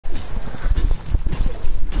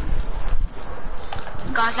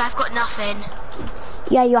Guys, I've got nothing.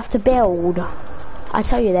 Yeah, you have to build. I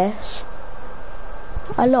tell you this.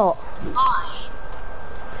 A lot. Why?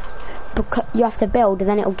 Because you have to build and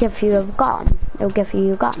then it'll give you a gun. It'll give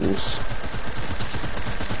you guns.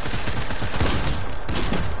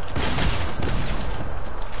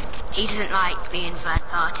 He doesn't like being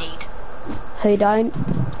third-partied. Who don't?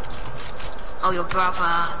 Oh, your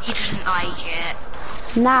brother. He doesn't like it.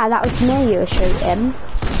 Nah, that was me you were shooting.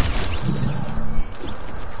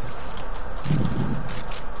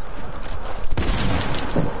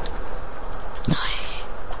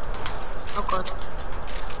 Oh god.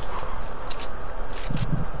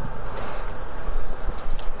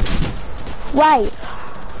 Wait.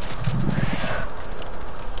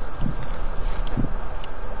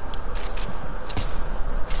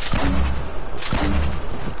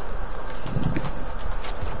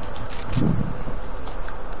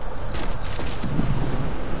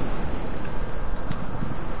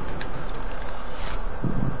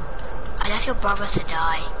 I left your brother to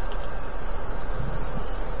die.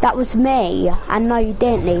 That was me. And no, you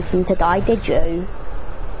didn't leave him to die, did you?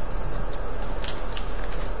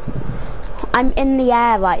 I'm in the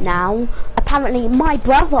air right now. Apparently, my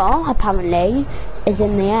brother, apparently, is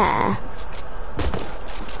in the air.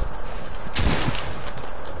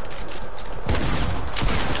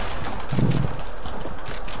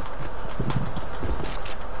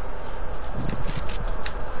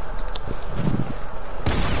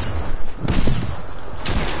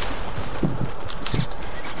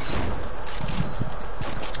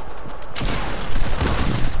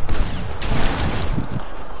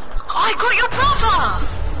 I got your brother!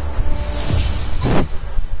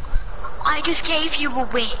 I just gave you a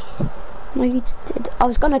win. No, you did. I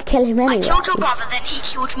was gonna kill him anyway. I killed your brother, then he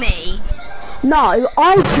killed me. No,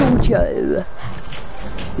 I killed you.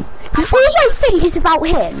 You always think it's about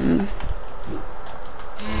him.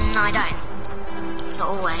 No, I don't. Not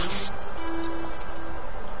always.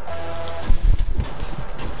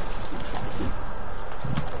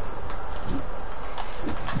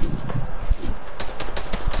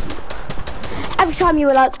 Every time you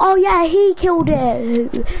were like, oh yeah, he killed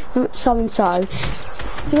it, so and so.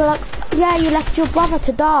 You were like, yeah, you left your brother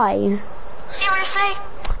to die. Seriously?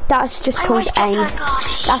 That's just I called always get aim. that guy.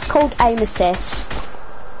 That's called aim assist.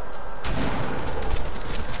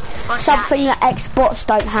 What's Something that? that Xbox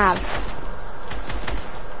don't have.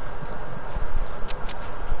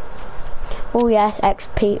 Oh yes,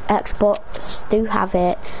 Xbox do have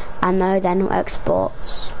it. I know they're not Xbox.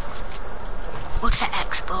 What's an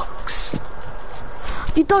Xbox?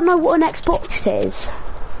 You don't know what an Xbox is?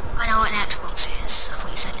 I know what an Xbox is. I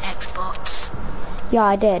thought you said Xbox. Yeah,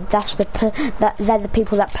 I did. That's they're the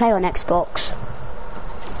people that play on Xbox.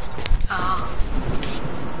 Oh, okay.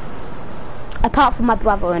 Apart from my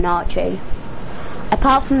brother and Archie.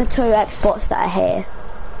 Apart from the two Xbox that are here.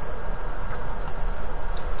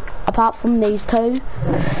 Apart from these two,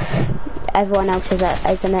 everyone else is an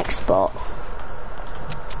Xbox.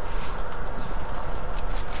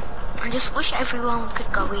 I just wish everyone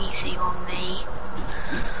could go easy on me.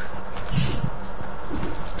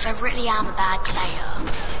 Because I really am a bad player.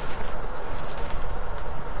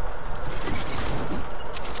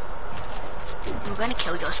 You're gonna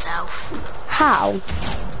kill yourself. How?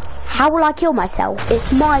 How will I kill myself?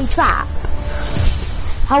 It's my trap.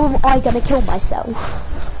 How am I gonna kill myself?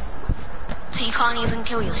 So you can't even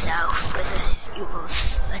kill yourself with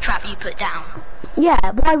a trap you put down.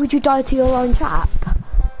 Yeah, why would you die to your own trap?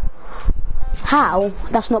 How?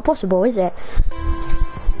 That's not possible, is it?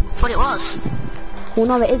 Thought it was. Well,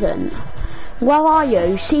 no, it isn't. Where are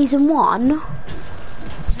you? Season 1?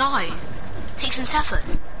 No. Season 7.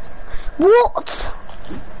 What?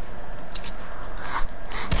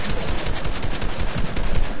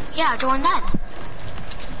 Yeah, join then.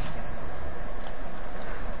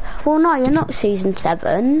 Well, no, you're not season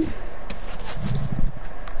 7.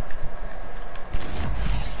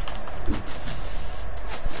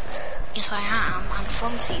 Yes, I am. I'm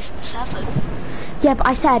from season 7. Yeah, but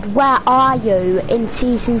I said, where are you in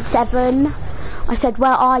season 7? I said,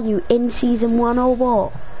 where are you in season 1 or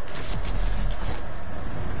what?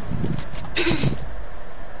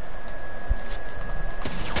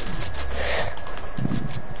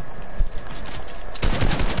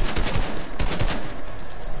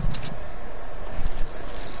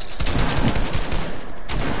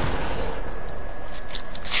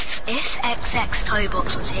 If XX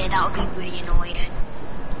Toebox was here, that would be really annoying.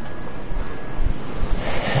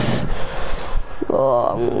 Oh,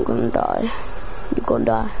 I'm gonna die. You're gonna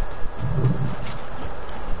die.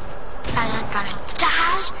 I'm gonna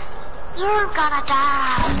die. You're gonna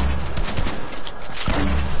die.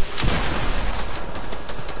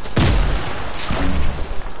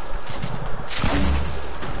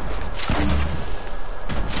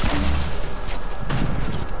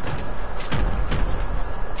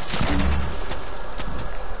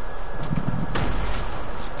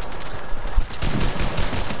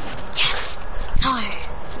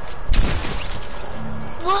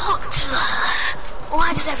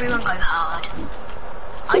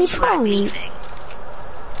 you feel like can't. leaving.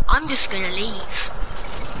 I'm just gonna leave.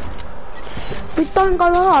 We don't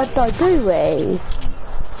go hard though, do we?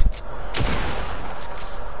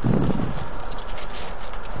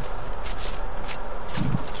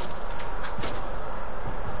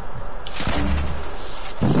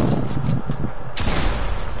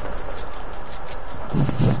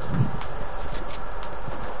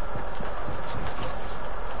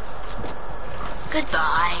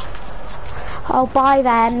 Goodbye. Oh, bye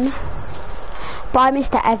then. Bye,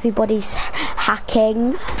 Mr. Everybody's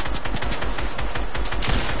hacking.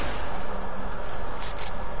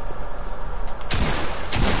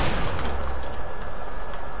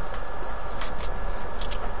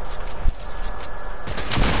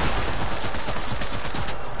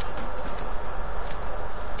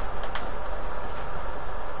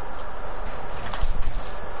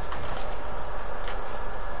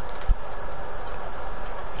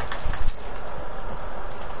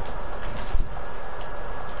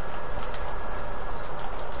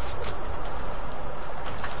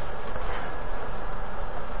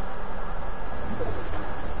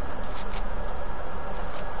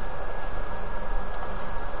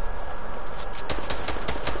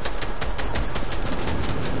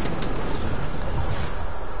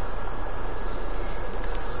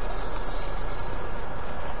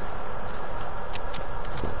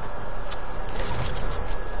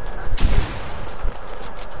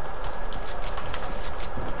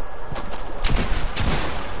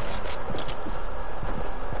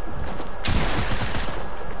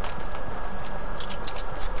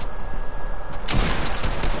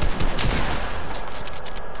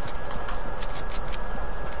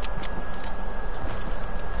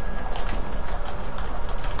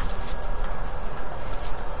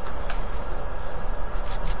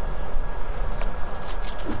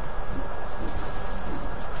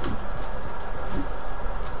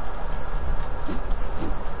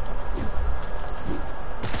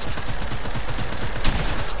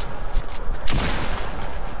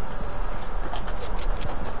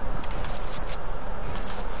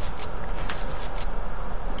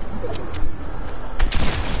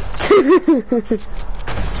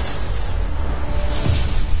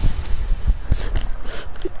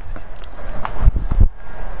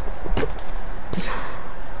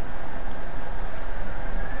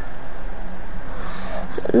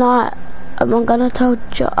 Like, I'm gonna tell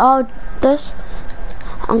John. Oh, this.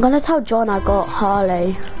 I'm gonna tell John I got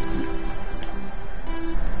Harley.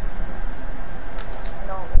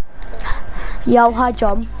 Yo, hi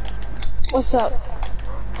John. What's up?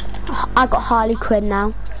 I got Harley Quinn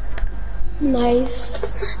now. Nice.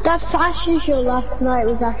 That fashion show last night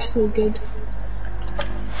was actually good.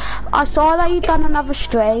 I saw that you done another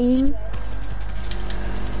stream.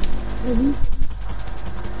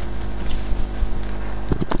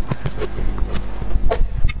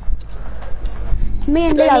 Me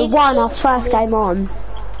and Leo won our first game on.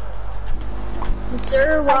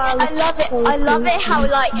 I love it. I love it how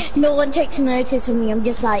like no one takes notice of me. I'm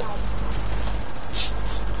just like,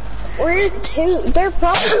 they're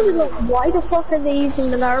probably like, why the fuck are they using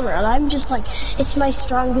that armor? And I'm just like, it's my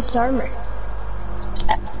strongest armor.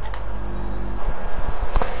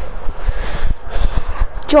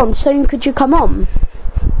 John, soon could you come on?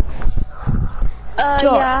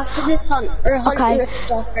 John. Yeah, after this hunt Okay. Rift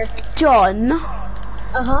Stalker. John.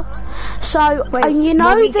 So, Wait, you know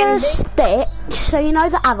what are we the gonna do? stick, so you know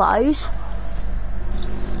the arrows?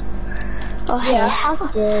 Oh,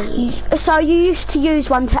 Yeah. So you used to use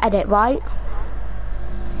one to edit, right?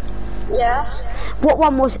 Yeah. What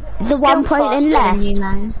one was the one pointing left?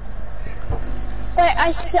 Wait,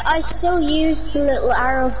 I still use the little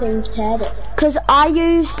arrow things to edit. Because I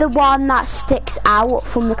use the one that sticks out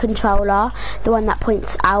from the controller, the one that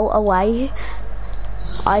points out away.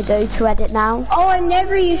 I do to edit now. Oh, I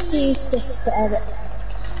never used to use sticks to edit.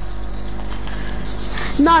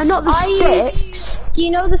 No, not the sticks. Do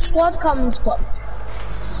you know the squad commons point?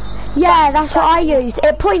 Yeah, that's what I use.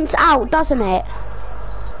 It points out, doesn't it?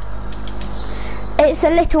 It's a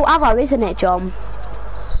little arrow, isn't it, John?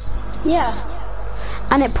 Yeah.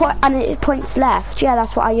 And it points left. Yeah,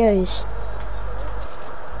 that's what I use.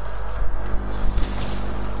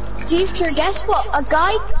 Future, guess what? A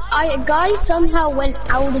guy somehow went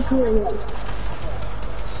out of your race.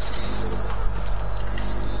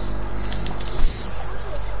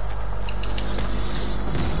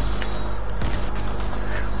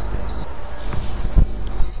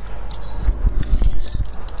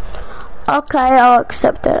 Okay, I'll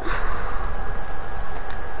accept it.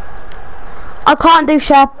 I can't do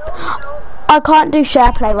share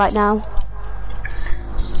play right now.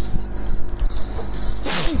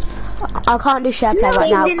 I can't do share play right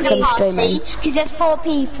now in because the I'm party, streaming. because there's 4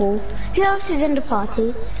 people. Who else is in the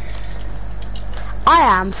party? I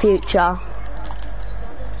am Future.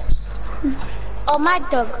 Oh, Mad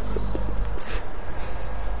Dog.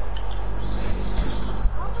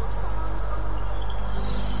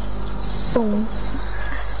 Boom.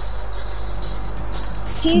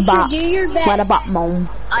 Future, But do your best. what about mom?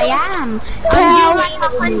 I am.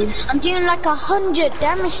 I'm doing like 100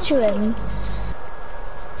 damage to him.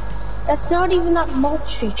 That's not even that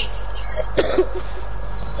much, Future.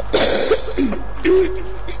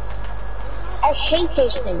 I hate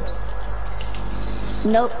those things.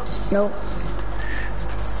 Nope.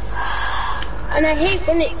 And I hate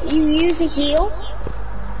when you use a heal,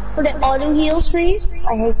 but it auto heals for you.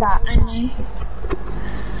 I hate that. I know.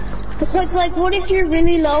 Because like, what if you're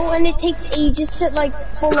really low and it takes ages to like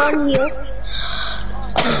full on heal?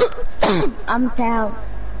 I'm down.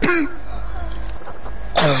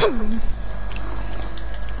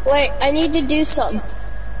 Wait, I need to do something.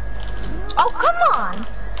 Oh, come on!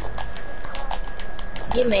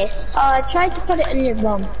 You missed. I tried to put it in your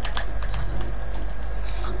bum.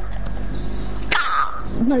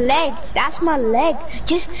 My leg. That's my leg.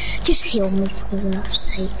 Just heal me for God's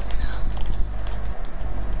sake.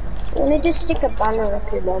 Let me just stick a banner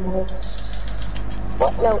up your bum hole.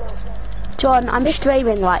 What? No. John, I'm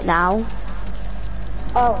streaming right now.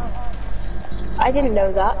 Oh. I didn't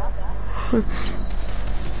know that.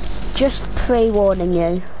 Just pre-warning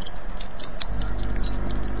you.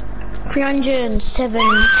 307.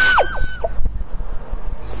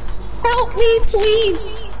 Help me,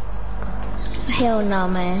 please! Hell no,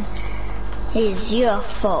 man. It's your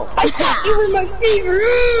fault. I thought you were my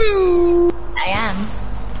favorite. I am.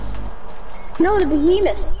 No, the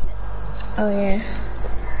behemoth. Oh, yeah.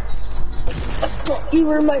 I thought you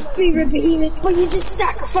were my favorite behemoth, but you just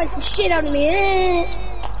sacrificed the shit out of me.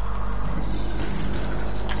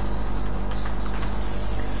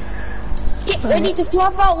 Get ready to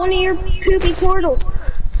flop out one of your poopy portals.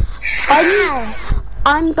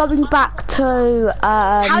 I'm going back to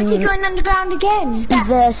How's he going underground again?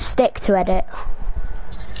 the stick to edit.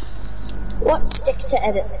 What stick to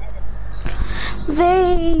edit?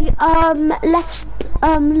 The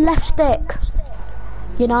left stick.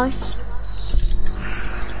 You know?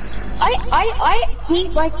 I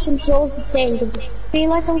keep my controls the same because I feel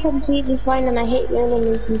like I'm completely fine and I hate learning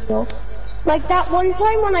new controls. Like that one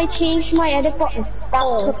time when I changed my edit button,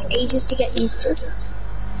 that took ages to get used to.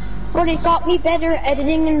 But it got me better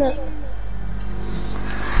editing in the...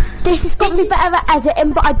 This has got me better at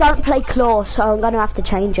editing, but I don't play claw, so I'm gonna have to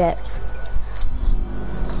change it.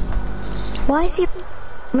 Why is he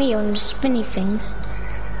me on spinny things?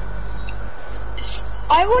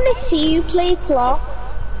 I want to see you play claw.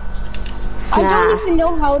 I don't even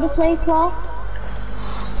know how to play claw.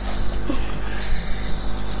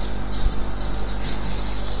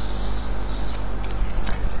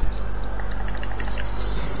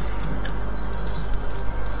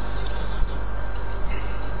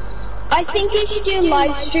 I think you should do a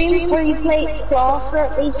live stream where you play claw for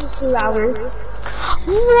at least 2 hours.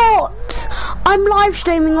 What? I'm live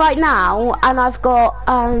streaming right now, and I've got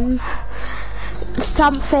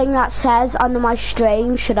something that says under my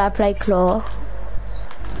stream, should I play claw?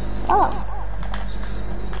 Oh.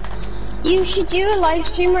 You should do a live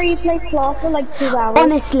stream where you play claw for like 2 hours.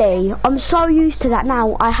 Honestly, I'm so used to that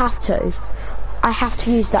now, I have to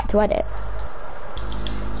use that to edit.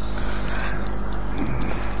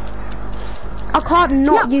 I can't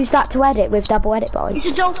not use that to edit with double edit boys. It's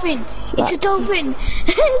a dolphin! It's a dolphin!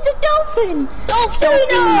 It's a dolphin!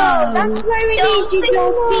 Dolphino! That's where we need you,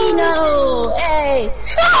 Dolphino! Hey!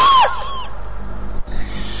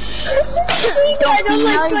 I don't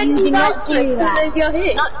like 20 backflips you're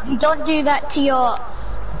hit. You don't do that to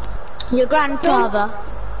your grandfather.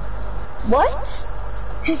 What?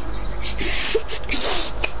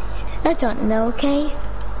 I don't know, okay?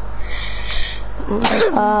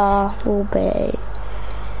 Will be.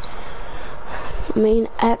 I mean,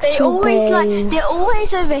 X They're will be. they're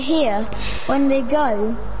always over here when they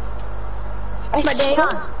go. But they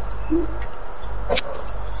aren't.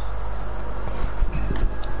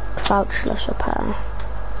 Crouchless repair.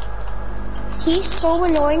 He's so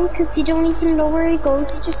annoying because you don't even know where he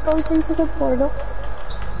goes. He just goes into the portal.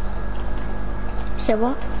 Say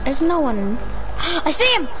what? There's no one. I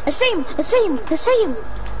see him! I see him! I see him! I see him!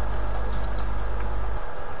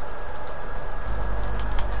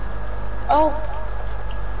 Oh,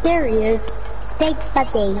 there he is. Big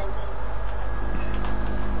buddy.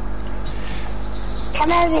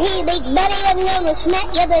 Come over here, big buddy. I'm gonna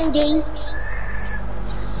smack your booty.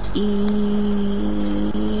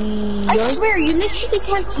 I swear, you literally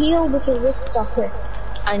can't heal with a wrist stopper.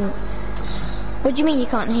 And what do you mean you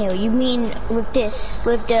can't heal? You mean with this,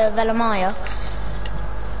 with the Velamaya?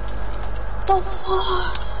 The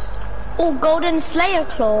fuck? Oh, Golden Slayer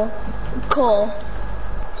Core.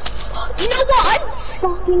 You know what? I'm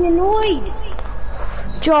fucking annoyed.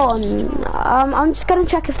 John, I'm just gonna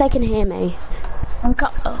check if they can hear me.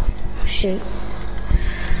 Oh, shoot.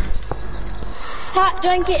 Hat,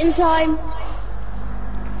 don't get in time.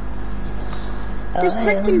 There's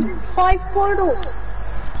freaking 5 portals.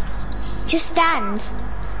 Just stand.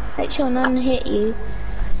 Make sure none hit you.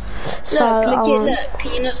 So, look,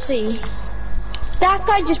 can you not see? That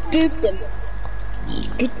guy just booped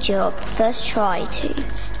him. Good job. First try, too.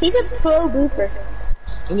 He's a pro booper.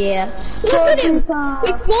 Yeah. Look at him!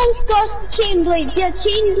 We both got chain blades. Yeah,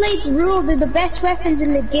 chain blades rule. They're the best weapons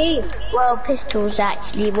in the game. Well, pistols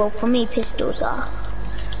actually. Well, for me, pistols are.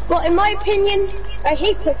 Well, in my opinion, I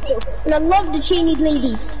hate pistols, and I love the chainy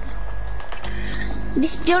ladies.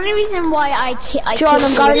 This is the only reason why I John,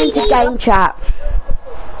 I'm going into game chat.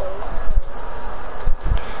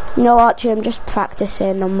 No, Archie, I'm just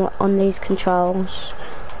practicing on these controls.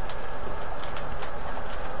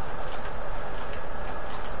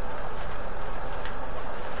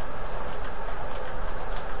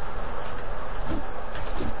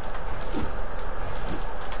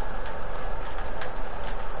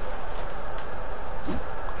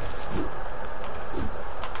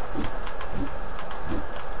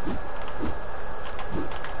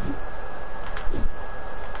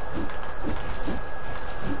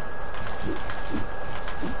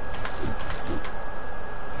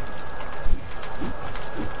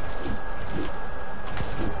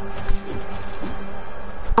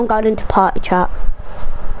 I'm going into party chat.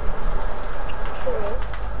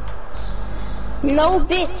 No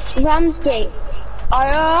bits, Ramsgate.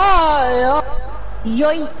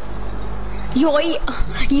 Yoy. Yoy.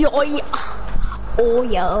 Yoy. Oh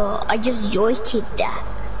yeah, I just yoited that.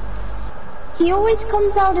 He always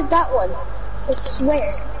comes out of that one. I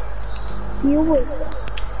swear. He always does.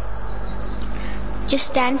 Just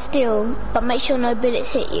stand still, but make sure no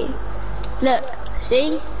bullets hit you. Look,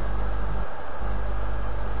 see?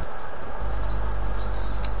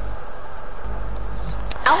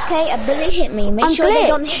 Okay, a bullet hit me. Make sure they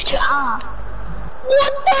don't hit your ass.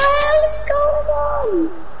 What the hell is going on?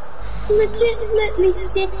 Legitimately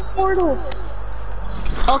 6 portals.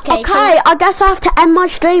 Okay, I guess I have to end my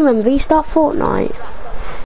stream and restart Fortnite.